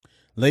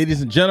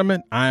Ladies and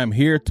gentlemen, I am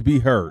here to be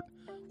heard.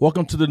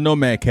 Welcome to the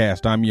Nomad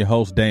Cast. I'm your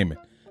host, Damon.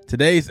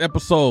 Today's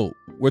episode,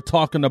 we're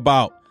talking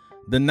about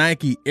the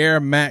Nike Air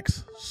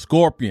Max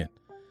Scorpion.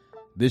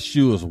 This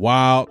shoe is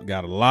wild.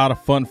 Got a lot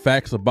of fun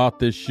facts about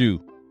this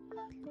shoe.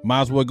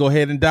 Might as well go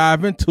ahead and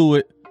dive into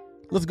it.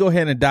 Let's go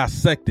ahead and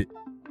dissect it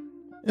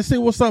and see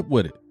what's up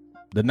with it.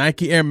 The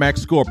Nike Air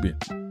Max Scorpion.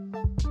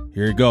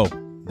 Here you go.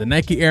 The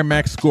Nike Air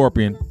Max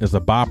Scorpion is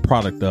a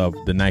byproduct of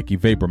the Nike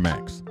Vapor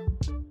Max.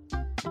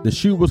 The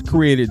shoe was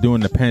created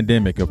during the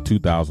pandemic of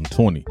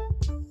 2020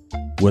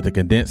 with a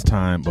condensed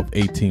time of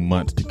 18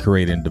 months to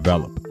create and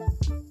develop.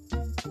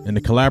 In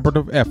the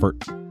collaborative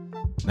effort,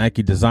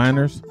 Nike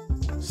designers,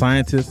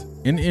 scientists,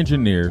 and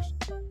engineers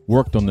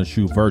worked on the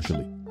shoe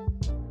virtually.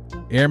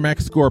 Air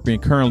Max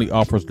Scorpion currently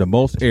offers the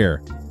most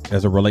air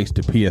as it relates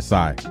to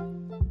PSI,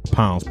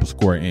 pounds per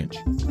square inch.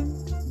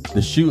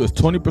 The shoe is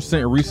 20%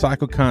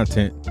 recycled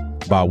content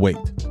by weight.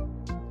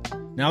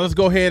 Now let's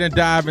go ahead and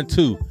dive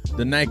into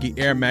the Nike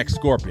Air Max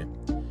Scorpion.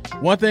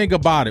 One thing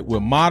about it,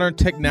 with modern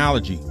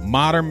technology,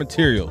 modern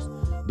materials,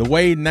 the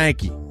way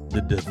Nike,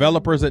 the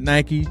developers at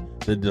Nike,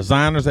 the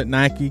designers at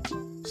Nike,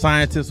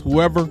 scientists,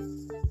 whoever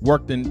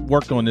worked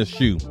on this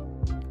shoe,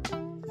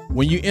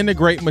 when you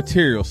integrate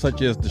materials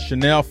such as the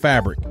Chanel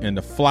fabric and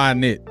the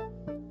Flyknit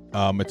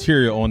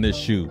material on this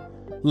shoe,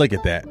 look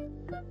at that.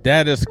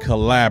 That is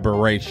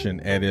collaboration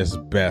at its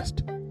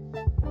best.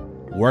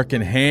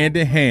 Working hand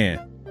in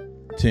hand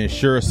to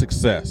ensure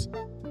success.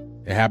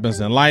 It happens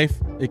in life.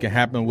 It can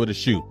happen with a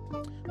shoe.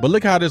 But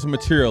look how this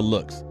material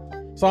looks.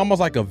 It's almost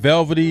like a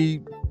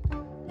velvety,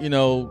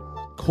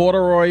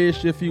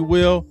 corduroy-ish, if you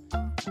will.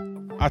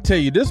 I tell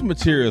you, this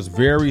material is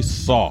very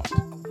soft,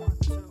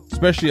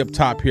 especially up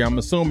top here. I'm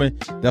assuming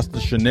that's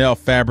the Chanel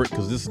fabric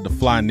because this is the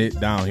Flyknit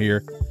down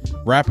here,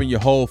 wrapping your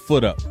whole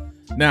foot up.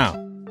 Now,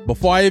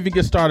 before I even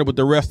get started with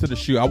the rest of the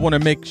shoe, I want to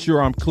make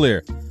sure I'm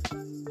clear.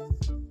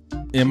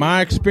 In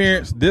my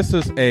experience, this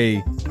is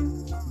a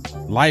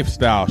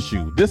lifestyle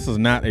shoe. This is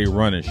not a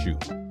running shoe.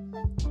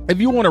 If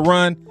you want to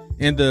run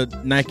in the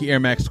Nike Air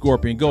Max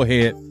Scorpion, go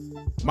ahead.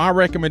 My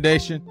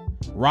recommendation,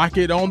 rock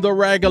it on the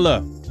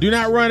regular. Do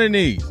not run in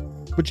these,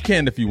 but you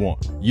can if you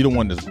want. You're the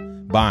one that's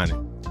buying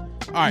it.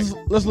 All right,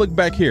 let's look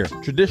back here.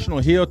 Traditional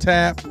heel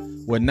tab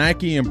with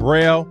Nike and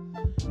Braille,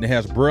 and it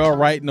has Braille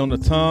writing on the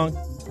tongue.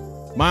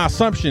 My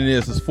assumption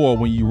is for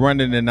when you run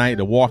in the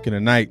night or walk in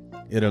the night,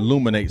 it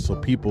illuminates so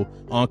people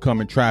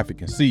oncoming traffic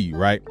can see you,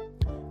 right?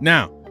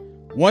 Now,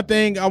 one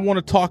thing I want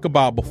to talk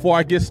about before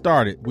I get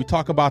started, we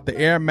talk about the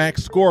Air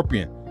Max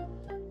Scorpion.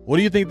 What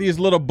do you think these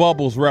little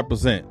bubbles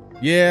represent?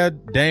 Yeah,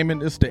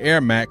 Damon, it's the Air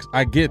Max.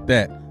 I get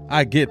that.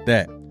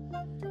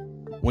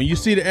 When you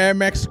see the Air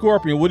Max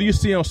Scorpion, what do you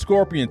see on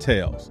scorpion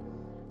tails?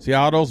 See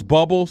how those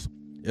bubbles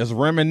is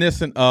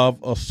reminiscent of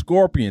a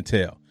scorpion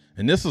tail.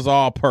 And this is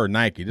all per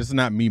Nike. This is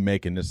not me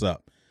making this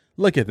up.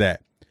 Look at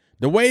that.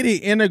 The way they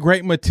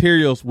integrate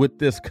materials with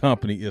this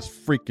company is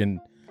freaking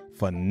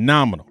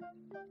phenomenal.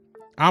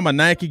 I'm a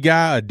Nike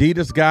guy,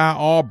 Adidas guy,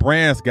 all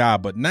brands guy,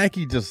 but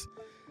Nike just,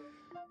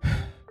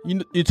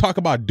 you talk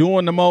about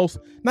doing the most.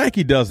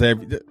 Nike does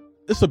everything.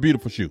 It's a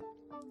beautiful shoe.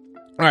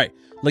 All right,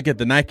 look at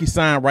the Nike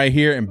sign right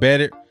here,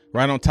 embedded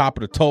right on top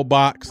of the toe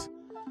box.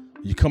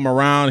 You come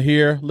around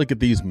here, look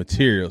at these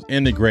materials,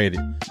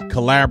 integrated,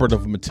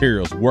 collaborative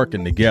materials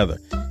working together,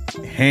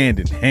 hand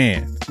in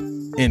hand,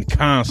 in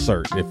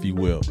concert, if you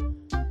will.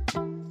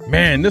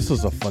 Man, this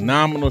is a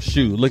phenomenal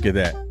shoe. Look at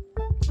that.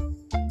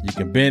 You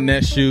can bend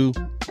that shoe.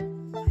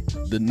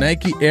 The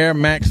Nike Air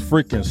Max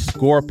freaking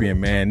Scorpion,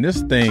 man.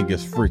 This thing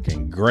is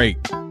freaking great.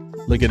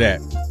 Look at that.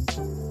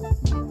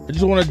 I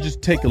just want to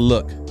take a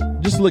look.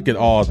 Just look at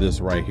all this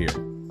right here.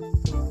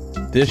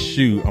 This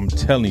shoe, I'm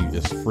telling you,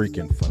 is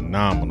freaking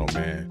phenomenal,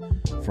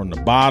 man. From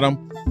the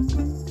bottom,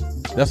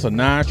 that's a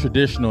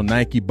non-traditional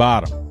Nike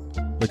bottom.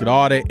 Look at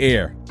all that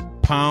air.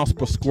 Pounds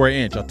per square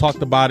inch. I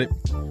talked about it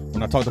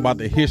when I talked about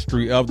the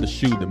history of the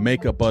shoe, the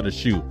makeup of the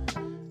shoe.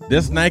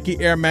 This Nike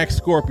Air Max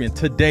Scorpion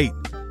to date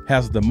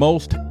has the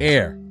most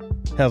air,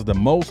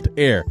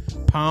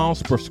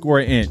 pounds per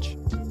square inch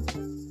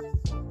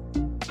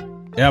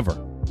ever,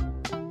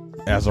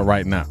 as of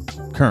right now,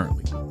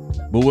 currently.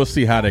 But we'll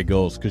see how that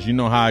goes, because you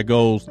know how it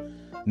goes.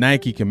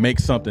 Nike can make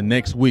something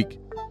next week.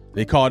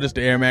 They call this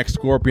the Air Max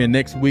Scorpion.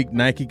 Next week,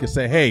 Nike can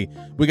say, hey,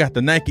 we got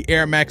the Nike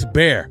Air Max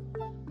Bear.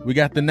 We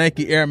got the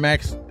Nike Air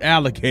Max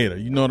Alligator.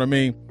 You know what I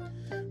mean?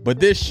 But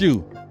this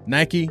shoe,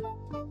 Nike,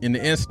 in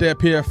the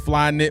instep here,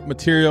 Flyknit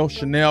material,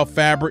 Chanel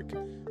fabric,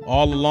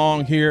 all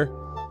along here.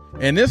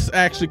 And this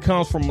actually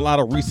comes from a lot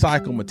of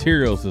recycled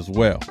materials as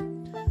well.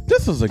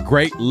 This is a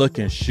great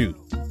looking shoe.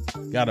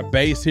 Got a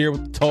base here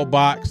with the toe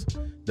box.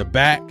 The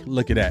back,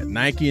 look at that.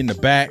 Nike in the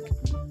back.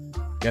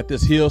 Got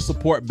this heel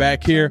support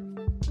back here.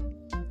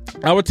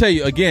 I would tell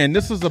you, again,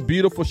 this is a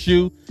beautiful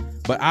shoe,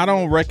 but I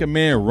don't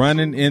recommend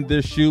running in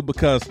this shoe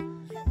because,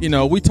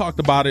 we talked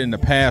about it in the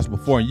past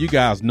before, and you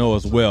guys know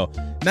as well.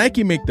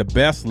 Nike make the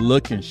best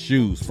looking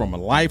shoes from a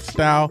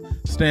lifestyle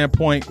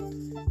standpoint.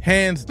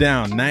 Hands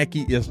down,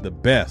 Nike is the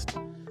best.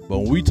 But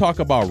when we talk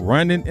about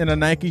running in a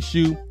Nike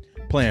shoe,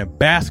 playing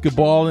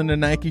basketball in the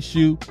Nike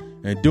shoe,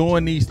 and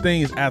doing these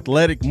things,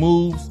 athletic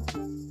moves,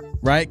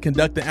 right?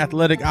 Conducting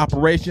athletic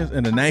operations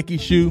in the Nike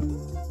shoe.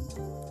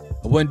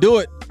 I wouldn't do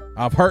it.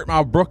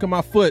 I've broken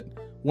my foot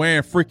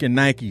wearing freaking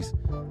Nikes.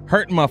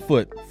 Hurting my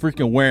foot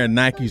freaking wearing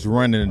Nikes,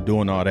 running and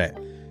doing all that.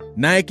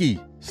 Nike,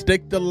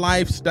 stick to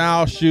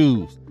lifestyle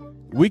shoes.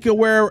 We can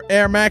wear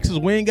Air Maxes.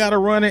 We ain't got to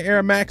run in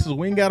Air Maxes.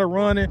 We ain't got to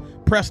run in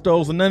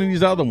Prestos and none of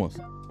these other ones.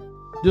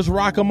 Just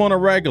rock them on a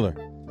regular.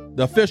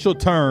 The official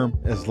term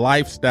is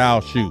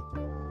lifestyle shoe.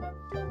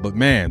 But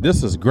man,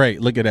 this is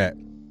great. Look at that.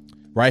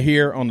 Right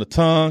here on the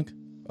tongue.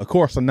 Of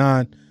course, a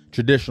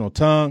non-traditional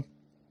tongue.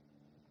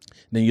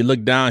 Then you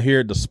look down here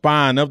at the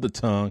spine of the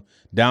tongue,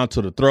 down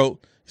to the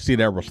throat. You see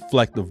that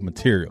reflective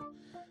material.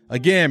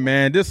 Again,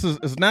 man, this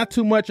is not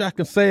too much I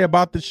can say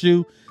about the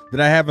shoe that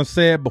I haven't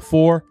said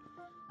before.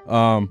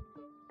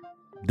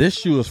 This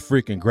shoe is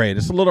freaking great.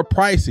 It's a little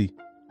pricey,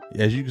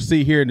 as you can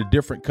see here in the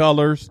different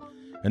colors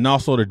and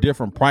also the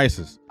different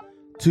prices.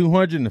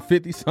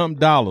 $250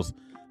 something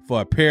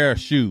for a pair of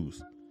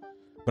shoes.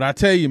 But I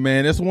tell you,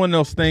 man, it's one of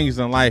those things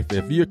in life.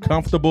 If you're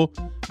comfortable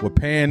with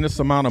paying this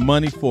amount of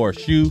money for a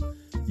shoe,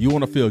 you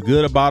want to feel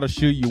good about a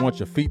shoe, you want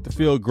your feet to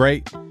feel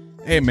great.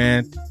 Hey,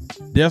 man,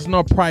 there's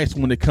no price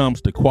when it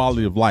comes to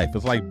quality of life.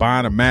 It's like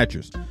buying a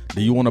mattress.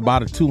 Do you want to buy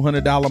the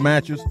 $200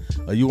 mattress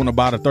or you want to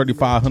buy the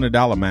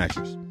 $3,500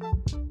 mattress?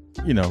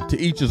 You know, to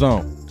each his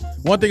own.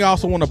 One thing I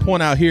also want to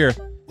point out here,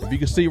 if you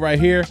can see right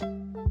here,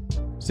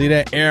 see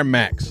that Air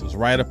Max is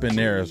right up in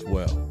there as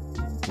well,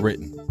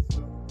 written.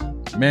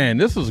 Man,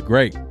 this is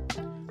great.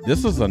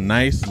 This is a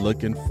nice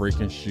looking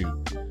freaking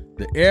shoe.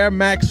 The Air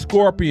Max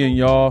Scorpion,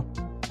 y'all.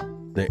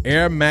 The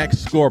Air Max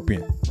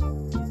Scorpion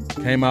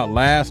came out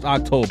last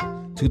October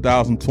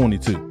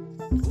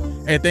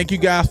 2022. Hey, thank you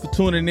guys for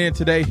tuning in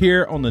today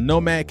here on the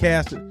Nomad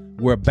Cast.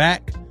 We're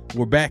back.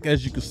 We're back,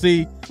 as you can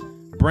see.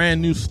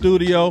 Brand new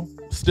studio.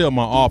 Still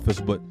my office,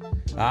 but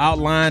I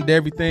outlined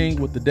everything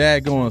with the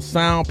daggone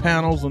sound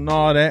panels and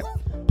all that.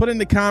 Put in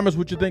the comments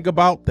what you think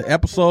about the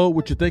episode,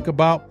 what you think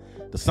about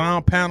the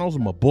sound panels,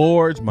 my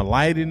boards, my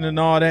lighting and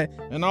all that.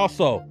 And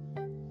also,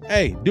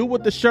 hey, do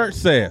what the shirt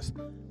says.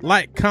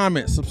 Like,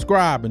 comment,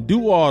 subscribe, and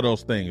do all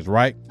those things,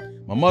 right?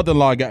 My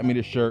mother-in-law got me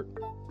this shirt,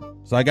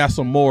 so I got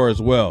some more as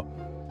well.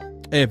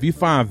 Hey, if you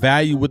find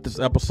value with this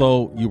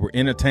episode, you were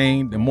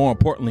entertained, and more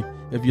importantly,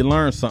 if you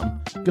learned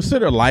something,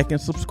 consider liking,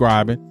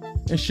 subscribing,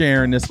 and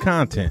sharing this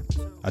content.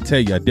 I tell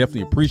you, I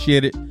definitely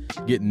appreciate it.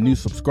 Getting new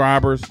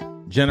subscribers,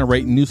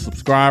 generating new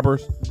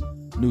subscribers,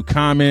 new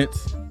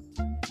comments.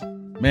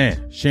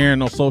 Man,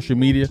 sharing on social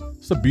media,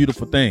 it's a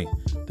beautiful thing.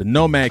 The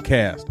Nomad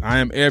Cast, I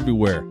am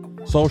everywhere.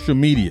 Social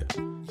media,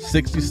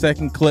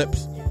 60-second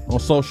clips on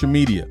social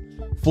media,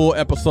 full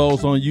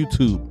episodes on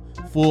YouTube,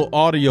 full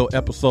audio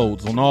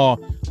episodes on all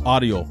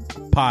audio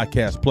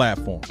podcast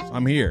platforms.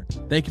 I'm here.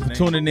 Thank you for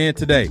tuning in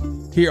today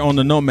here on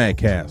the Nomad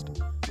Cast,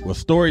 where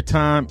story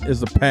time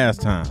is a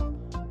pastime,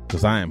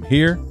 because I am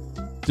here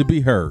to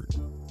be heard.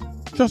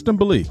 Trust and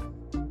believe.